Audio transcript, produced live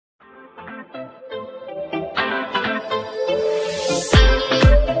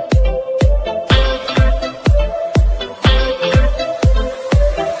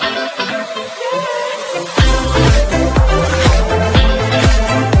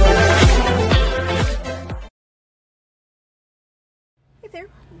there,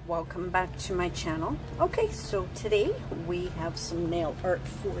 welcome back to my channel. Okay, so today we have some nail art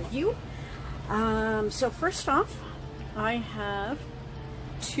for you. So first off, I have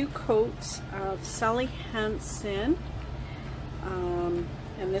 2 coats of Sally Hansen, and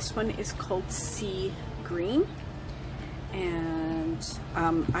this one is called Sea Green, and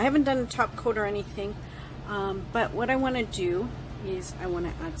I haven't done a top coat or anything, but what I want to do is I want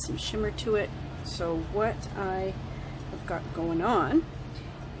to add some shimmer to it. So what I have got going on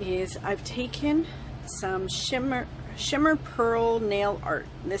is I've taken some shimmer pearl nail art.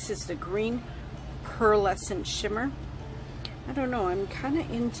 This is the green pearlescent shimmer. I don't know, I'm kind of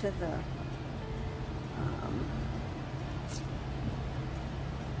into the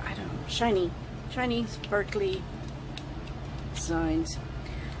I don't know, shiny sparkly designs.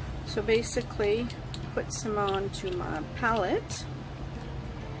 So basically put some onto my palette,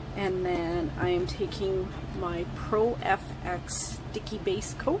 and then I am taking my Pro FX sticky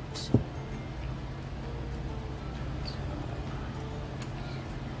base coat. So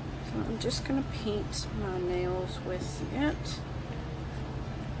I'm just going to paint my nails with it.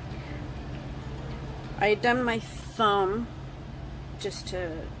 I had done my thumb just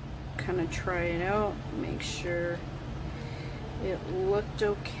to kind of try it out, make sure it looked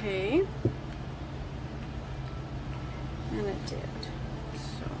okay, and it did.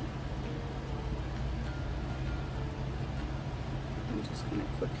 I'm just going to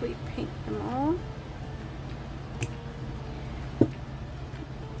quickly paint them all.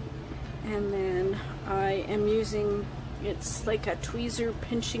 And then I am using, it's like a tweezer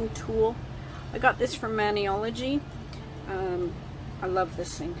pinching tool. I got this from Maniology. I love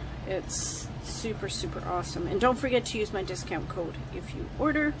this thing. It's super awesome. And don't forget to use my discount code if you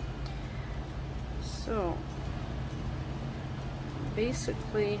order. So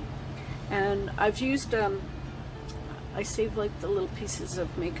basically, and I've used I save like the little pieces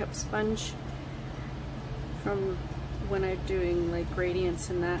of makeup sponge from when I'm doing like gradients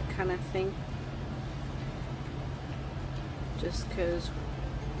and that kind of thing, just because,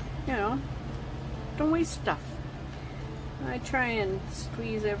 you know, don't waste stuff. I try and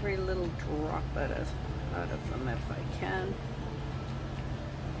squeeze every little drop out of them if I can.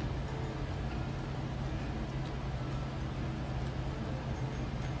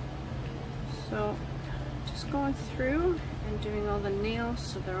 So just going through and doing all the nails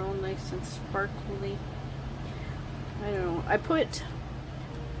so they're all nice and sparkly. I don't know, I put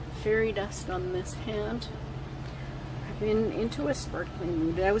fairy dust on this hand. I've been into a sparkling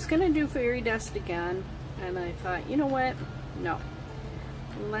mood. I was gonna do fairy dust again, and I thought, you know what, no,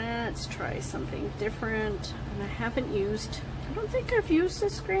 let's try something different. And I don't think I've used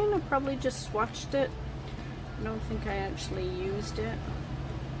this grain. I've probably just swatched it. I don't think I actually used it.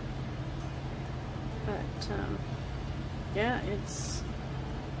 But yeah, it's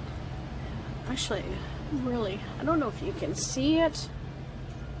actually really, I don't know if you can see it,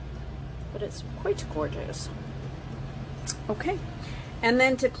 but it's quite gorgeous. Okay, and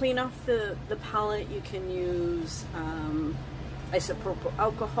then to clean off the palette, you can use isopropyl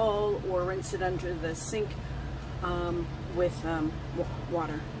alcohol or rinse it under the sink with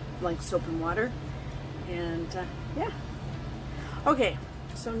water, like soap and water. And yeah, okay,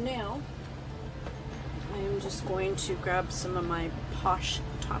 so now I am just going to grab some of my Posh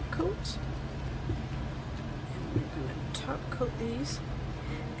top coat, and we're going to top coat these,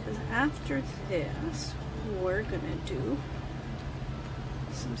 because after this we're going to do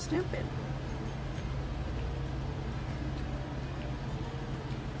some stamping.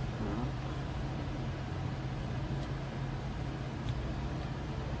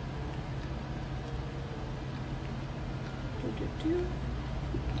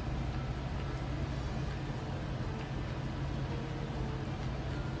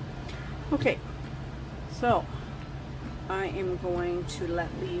 Okay, so I am going to let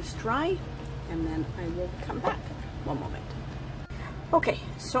these dry, and then I will come back. One moment. Okay,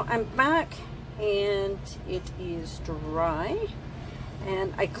 so I'm back and it is dry,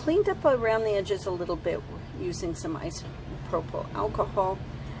 and I cleaned up around the edges a little bit using some isopropyl alcohol,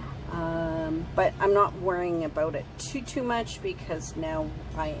 but I'm not worrying about it too much, because now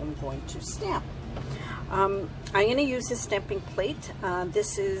I am going to stamp. I'm going to use a stamping plate.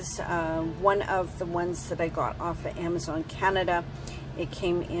 This is one of the ones that I got off of Amazon Canada. It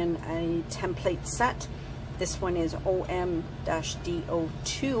came in a template set. This one is OM-DO2.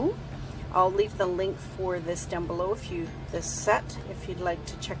 I'll leave the link for this down below, this set, if you'd like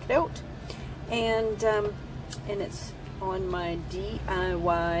to check it out. And it's on my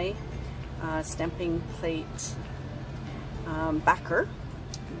DIY stamping plate backer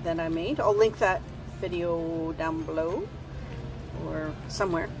that I made. I'll link that video down below. or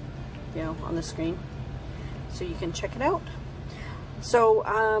somewhere, you know, on the screen, so you can check it out. So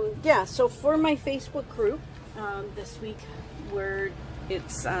yeah, so for my Facebook group this week,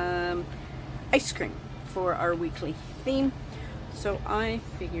 it's ice cream for our weekly theme. So I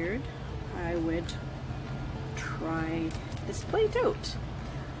figured I would try this plate out.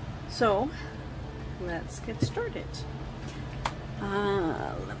 So let's get started.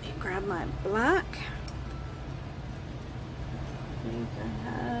 Let me grab my black. I think I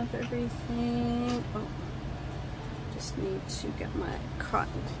have everything. Oh, just need to get my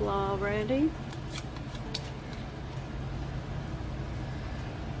cotton claw ready.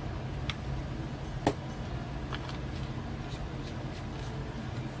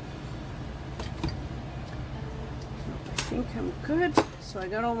 I think I'm good. So I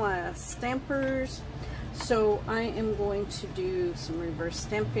got all my stampers. So I am going to do some reverse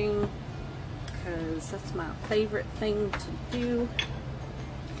stamping because that's my favorite thing to do.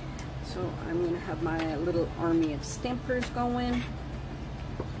 So I'm going to have my little army of stampers going.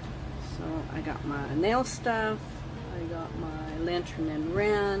 So I got my nail stuff, I got my lantern and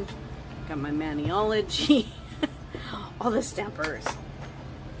wren, I got my Maniology, all the stampers.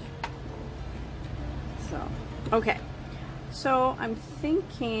 So, okay. So I'm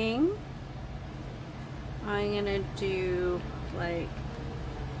thinking I'm gonna do like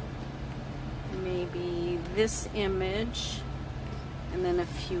maybe this image and then a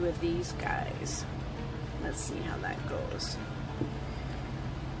few of these guys. Let's see how that goes.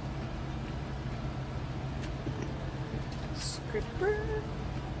 Scripper.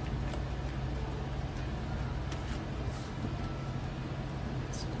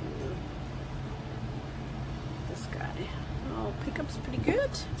 Let's do this guy. Oh, pickup's pretty good.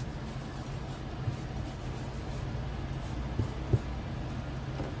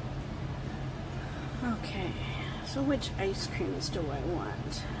 Okay, so which ice creams do I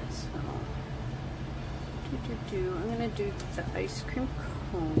want? So, I'm gonna do the ice cream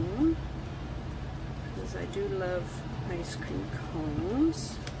cone because I do love ice cream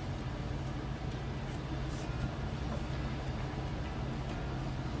cones.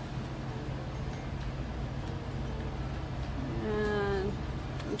 And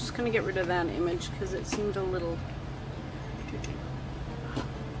I'm just gonna get rid of that image because it seemed a little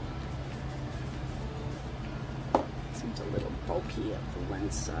bulky at the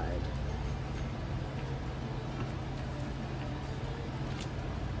lens side.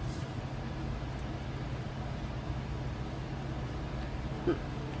 I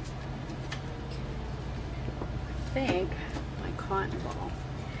think my cotton ball.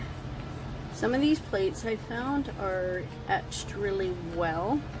 Some of these plates I found are etched really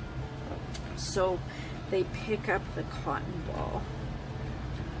well, so they pick up the cotton ball.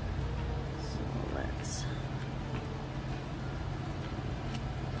 So let's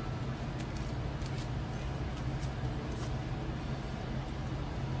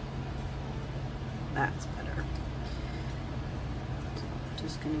that's better. So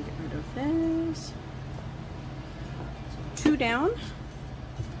just gonna get rid of this. So 2 down.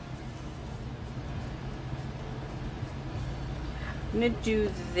 I'm gonna do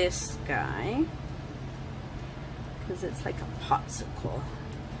this guy because it's like a popsicle.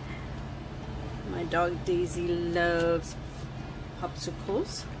 My dog Daisy loves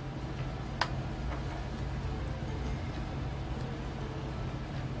popsicles.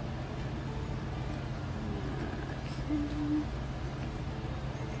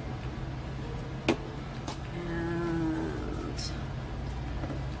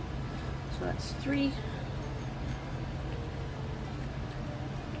 That's 3.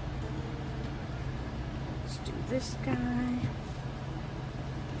 Let's do this guy.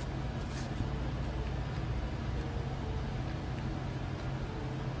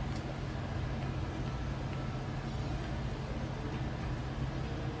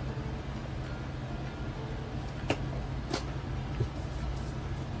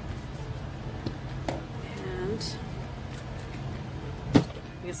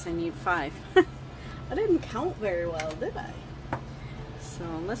 I need 5. I didn't count very well, did I? So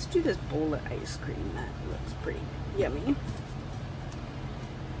let's do this bowl of ice cream. That looks pretty yummy.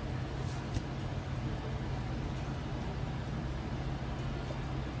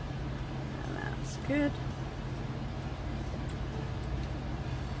 And that's good.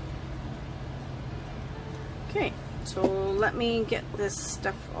 Okay, so let me get this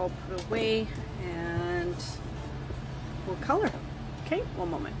stuff all put away and we'll color. Okay, one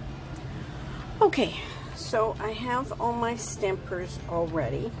moment. Okay, so I have all my stampers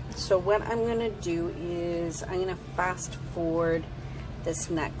already. So what I'm gonna do is I'm gonna fast forward this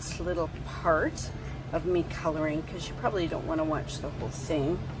next little part of me coloring, because you probably don't want to watch the whole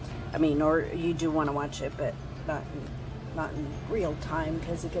thing. I mean, or you do want to watch it, but not in real time,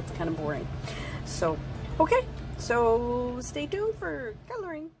 because it gets kind of boring. So, okay, so stay tuned for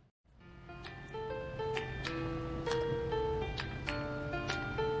coloring.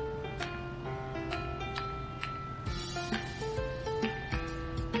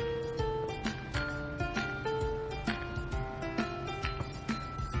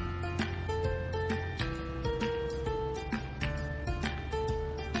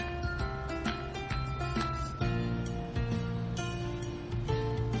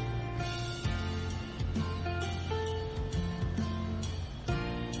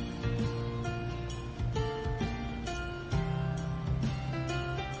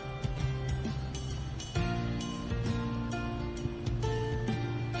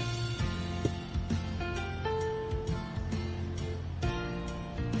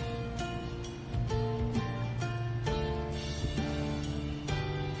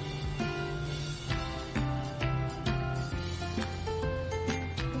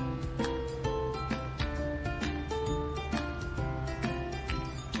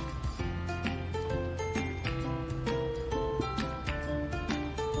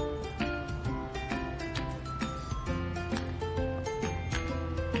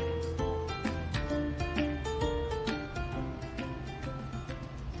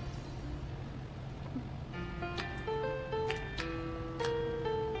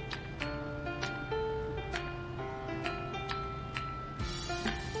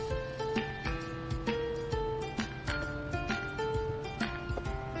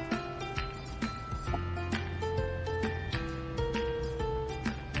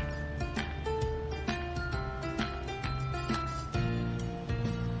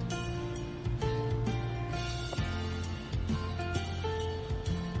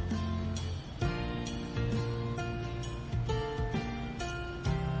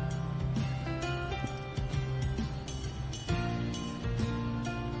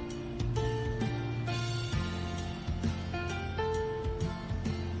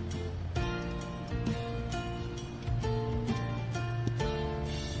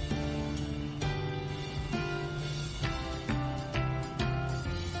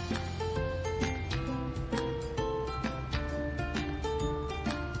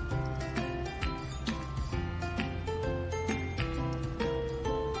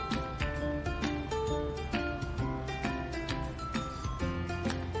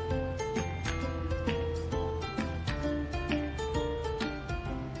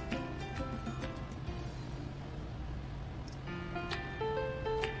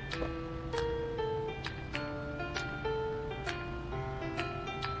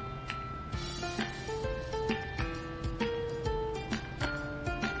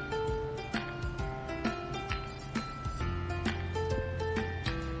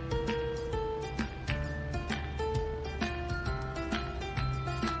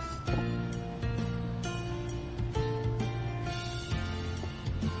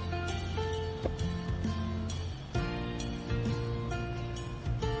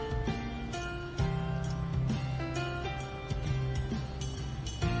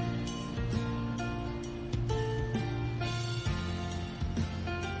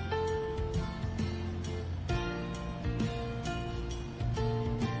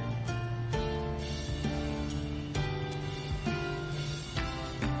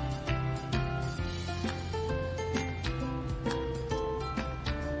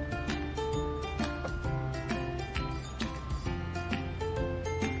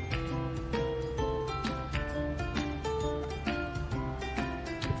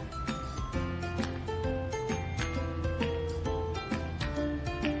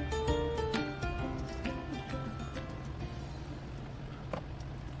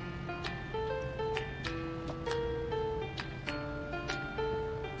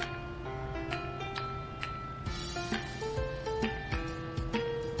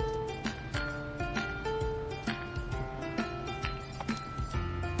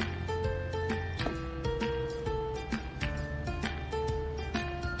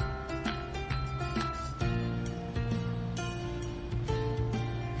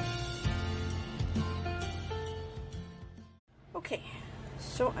 Okay,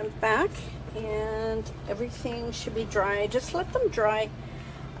 so I'm back and everything should be dry. Just let them dry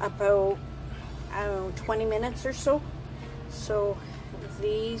about, I don't know, 20 minutes or so. So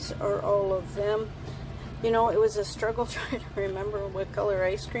these are all of them. You know, it was a struggle trying to remember what color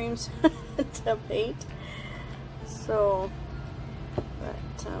ice creams to paint. So,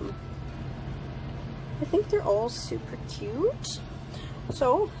 but I think they're all super cute.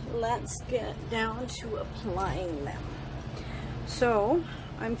 So let's get down to applying them. So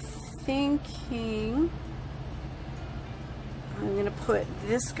I'm thinking I'm gonna put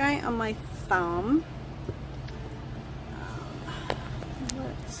this guy on my thumb.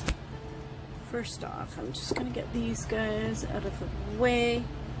 First off, I'm just gonna get these guys out of the way,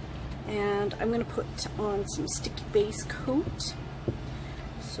 and I'm gonna put on some sticky base coat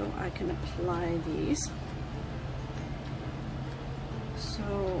so I can apply these.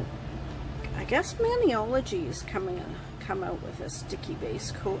 So I guess Maniology is come out with a sticky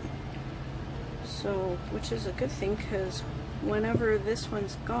base coat, so which is a good thing, because whenever this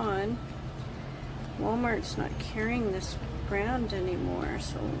one's gone, Walmart's not carrying this brand anymore,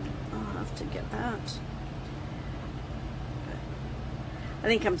 so I'll have to get that. But I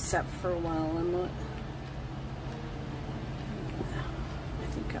think I'm set for a while. I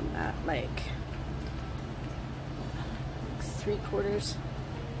think I'm at like 3/4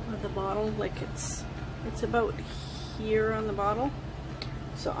 of the bottle, like it's about here on the bottle,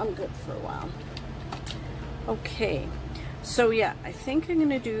 so I'm good for a while. Okay, so yeah, I think I'm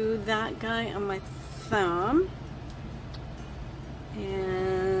gonna do that guy on my thumb,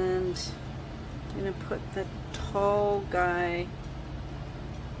 and I'm gonna put the tall guy,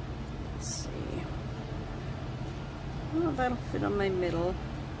 let's see, well, that'll fit on my middle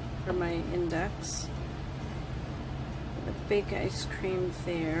or my index. The big ice cream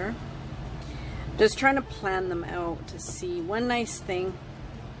there. Just trying to plan them out to see. One nice thing,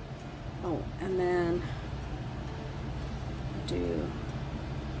 oh, and then do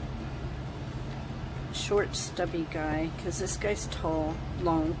short stubby guy, because this guy's tall,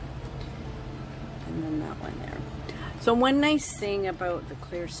 long, and then that one there. So one nice thing about the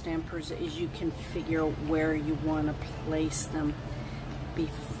clear stampers is you can figure out where you want to place them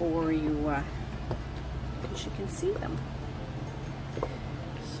before you because you can see them.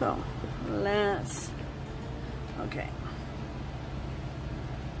 So let's, okay,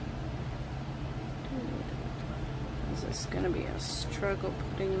 this is going to be a struggle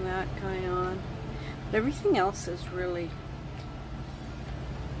putting that guy on. But everything else is really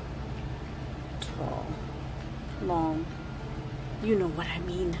tall, long, you know what I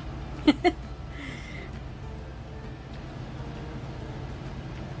mean.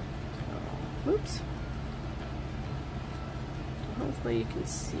 Oops. Hopefully you can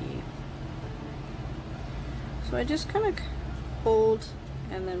see. So I just kind of hold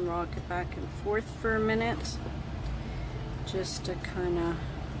and then rock it back and forth for a minute, just to kind of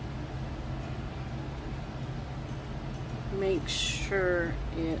make sure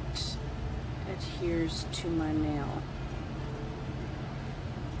it adheres to my nail.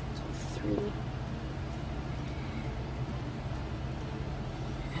 So 3.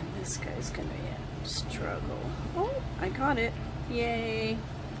 And this guy's gonna be a struggle. Oh, I got it. Yay.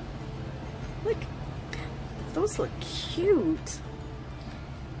 Look, those look cute.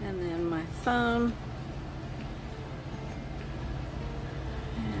 And then my thumb.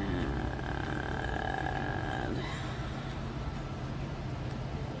 And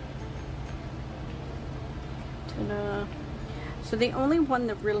ta-da. So the only one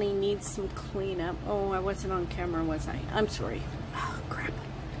that really needs some cleanup. Oh, I wasn't on camera, was I? I'm sorry. Oh, crap.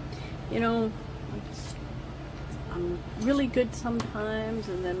 You know, I'm really good sometimes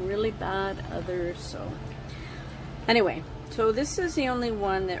and then really bad others. So anyway, so this is the only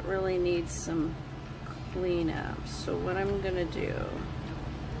one that really needs some cleanup. So what I'm gonna do,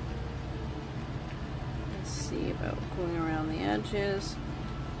 let's see about going around the edges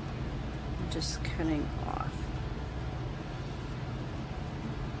and just cutting off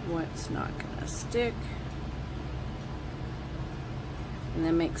what's not gonna stick, and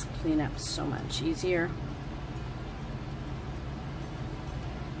that makes cleanup so much easier.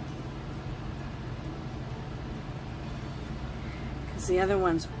 The other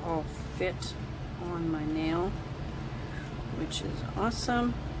ones all fit on my nail, which is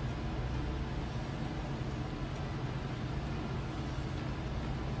awesome.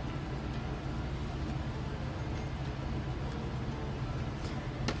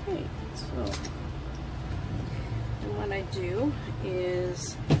 Okay, so what I do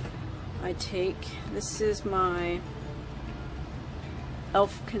is I take, this is my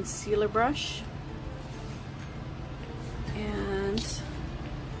e.l.f. concealer brush, and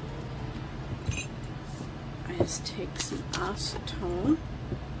I just take some acetone.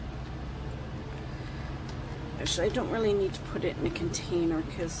 Actually, I don't really need to put it in a container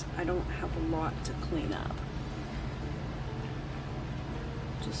because I don't have a lot to clean up.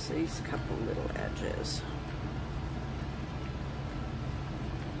 Just these couple little edges.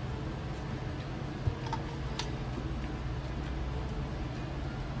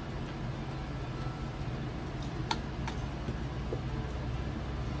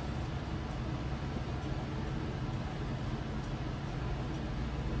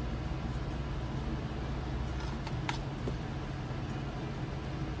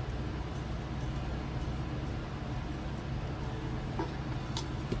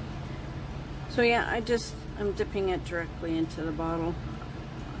 So yeah, I'm dipping it directly into the bottle.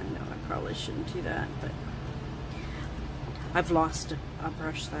 I know I probably shouldn't do that, but I've lost a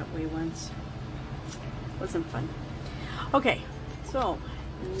brush that way once. Wasn't fun. Okay, so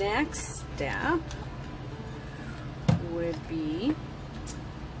next step would be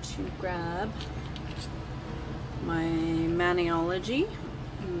to grab my Maniology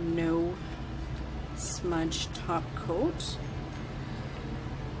No Smudge Top Coat.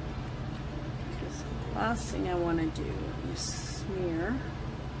 Because the last thing I want to do is smear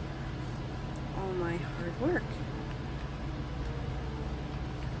all my hard work.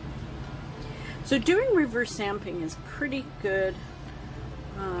 So doing reverse stamping is pretty good,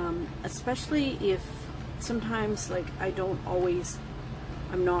 especially if sometimes like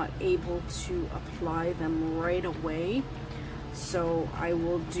I'm not able to apply them right away. So I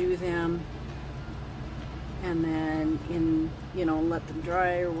will do them and then let them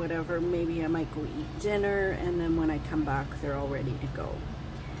dry or whatever. Maybe I might go eat dinner, and then when I come back they're all ready to go.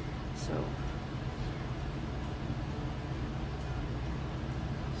 So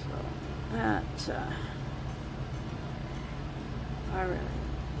that I really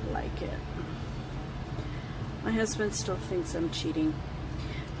like it. My husband still thinks I'm cheating,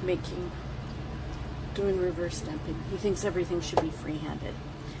 doing reverse stamping. He thinks everything should be free-handed.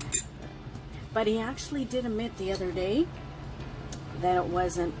 But he actually did admit the other day that it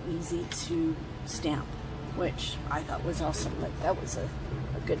wasn't easy to stamp, which I thought was awesome. Like, that was a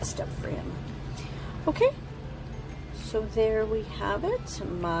good step for him. Okay. So there we have it,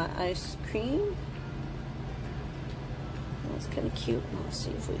 my ice cream. That's kind of cute. Let's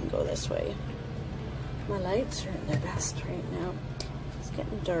see if we can go this way. My lights are at their best right now. It's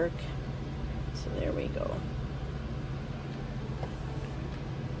getting dark. So there we go.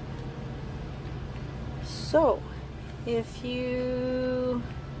 So, if you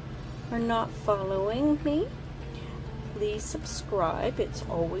are not following me, please subscribe. It's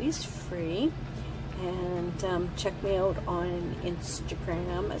always free. And check me out on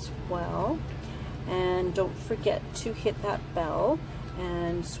Instagram as well. And don't forget to hit that bell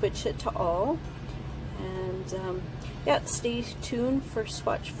and switch it to all. And yeah, stay tuned for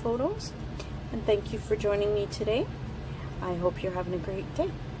swatch photos. And thank you for joining me today. I hope you're having a great day.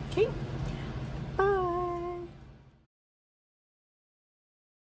 Okay,